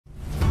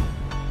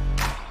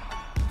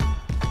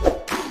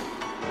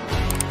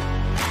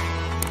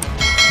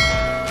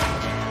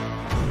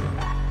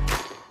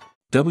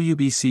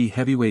WBC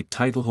heavyweight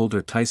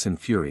titleholder Tyson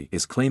Fury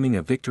is claiming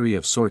a victory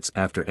of sorts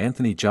after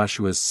Anthony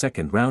Joshua's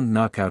second-round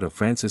knockout of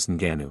Francis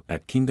Ngannou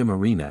at Kingdom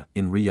Arena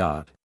in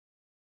Riyadh,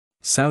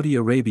 Saudi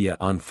Arabia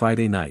on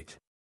Friday night.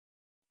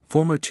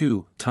 Former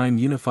two-time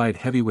unified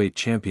heavyweight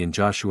champion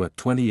Joshua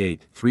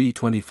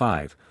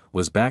 28-3-25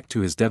 was back to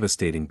his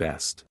devastating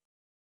best,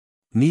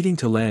 needing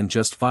to land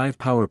just 5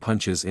 power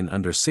punches in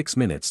under 6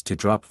 minutes to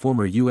drop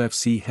former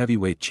UFC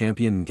heavyweight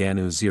champion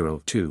Ngannou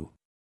 0-2.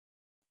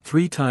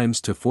 3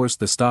 times to force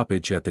the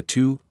stoppage at the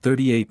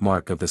 2:38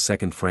 mark of the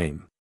second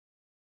frame.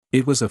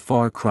 It was a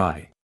far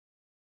cry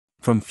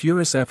from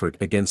Fury's effort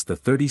against the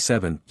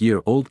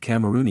 37-year-old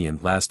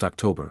Cameroonian last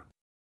October.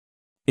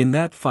 In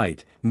that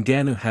fight,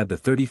 Ngannou had the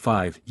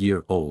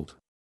 35-year-old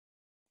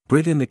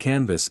Brit in the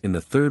canvas in the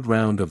third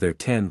round of their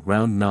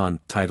 10-round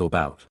non-title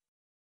bout.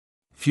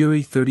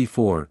 Fury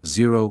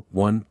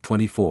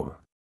 34-0-1-24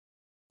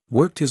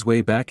 worked his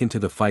way back into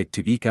the fight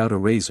to eke out a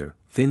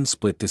razor-thin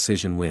split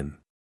decision win,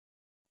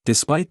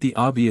 despite the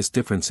obvious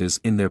differences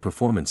in their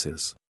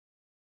performances.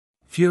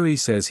 Fury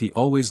says he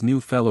always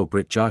knew fellow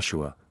Brit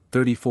Joshua,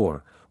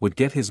 34, would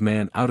get his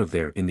man out of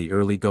there in the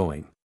early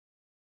going.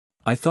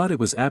 "I thought it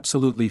was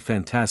absolutely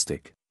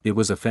fantastic, it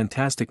was a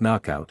fantastic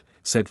knockout,"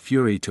 said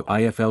Fury to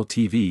IFL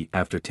TV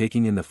after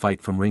taking in the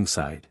fight from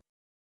ringside.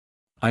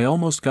 "I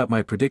almost got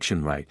my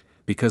prediction right,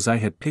 because I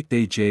had picked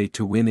AJ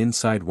to win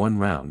inside 1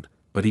 round,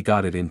 but he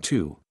got it in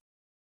 2.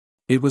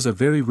 It was a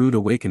very rude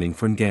awakening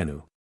for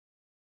Ngannou.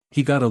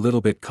 He got a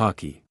little bit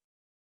cocky.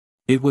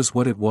 It was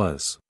what it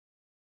was.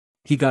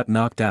 He got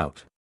knocked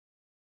out.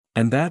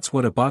 And that's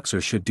what a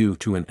boxer should do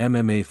to an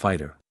MMA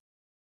fighter.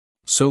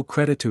 So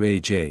credit to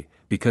AJ,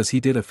 because he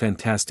did a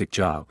fantastic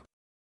job.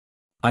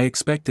 I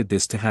expected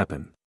this to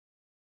happen.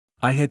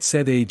 I had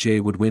said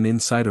AJ would win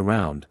inside a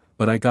round,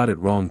 but I got it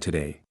wrong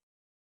today."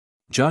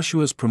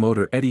 Joshua's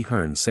promoter Eddie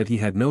Hearn said he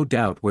had no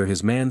doubt where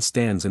his man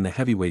stands in the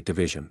heavyweight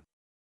division.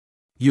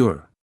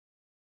 "You're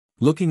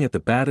looking at the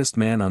baddest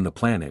man on the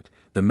planet,"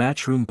 the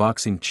Matchroom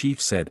boxing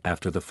chief said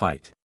after the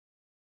fight.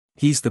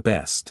 "He's the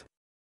best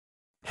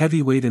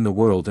heavyweight in the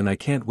world and I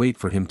can't wait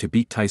for him to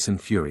beat Tyson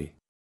Fury."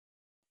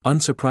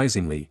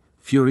 Unsurprisingly,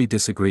 Fury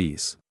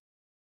disagrees.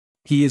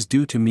 He is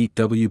due to meet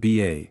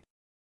WBA,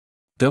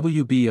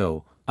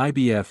 WBO,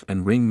 IBF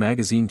and Ring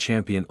Magazine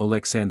champion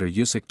Alexander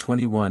Usyk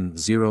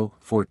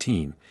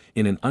 21-0-14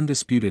 in an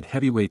undisputed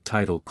heavyweight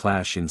title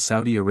clash in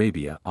Saudi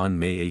Arabia on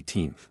May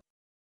 18.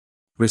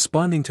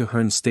 Responding to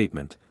Hearn's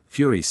statement,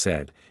 Fury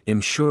said, "I'm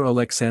sure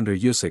Alexander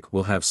Usyk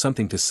will have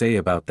something to say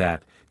about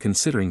that,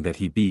 considering that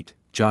he beat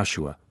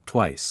Joshua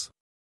twice.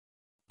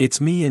 It's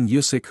me and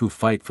Usyk who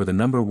fight for the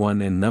number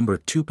 1 and number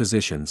 2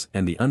 positions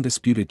and the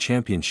undisputed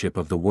championship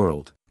of the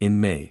world, in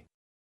May.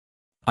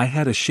 I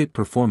had a shit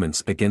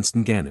performance against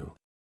Ngannou.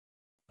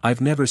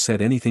 I've never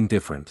said anything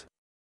different.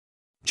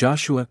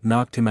 Joshua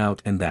knocked him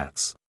out and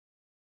that's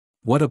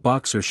what a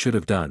boxer should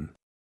have done."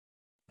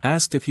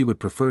 Asked if he would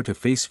prefer to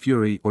face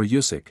Fury or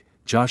Usyk,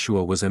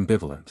 Joshua was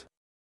ambivalent.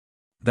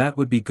 "That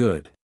would be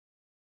good.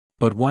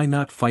 But why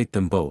not fight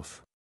them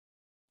both?"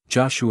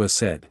 Joshua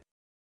said.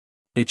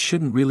 "It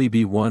shouldn't really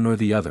be one or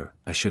the other,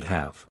 I should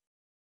have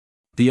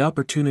the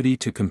opportunity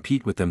to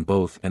compete with them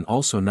both and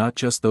also not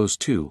just those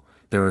two,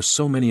 there are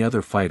so many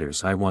other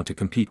fighters I want to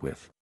compete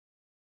with.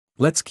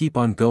 Let's keep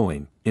on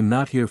going, I'm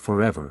not here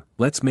forever,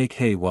 let's make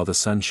hay while the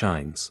sun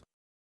shines.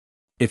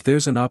 If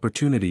there's an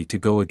opportunity to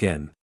go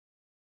again,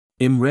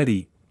 I'm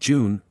ready,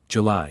 June,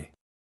 July."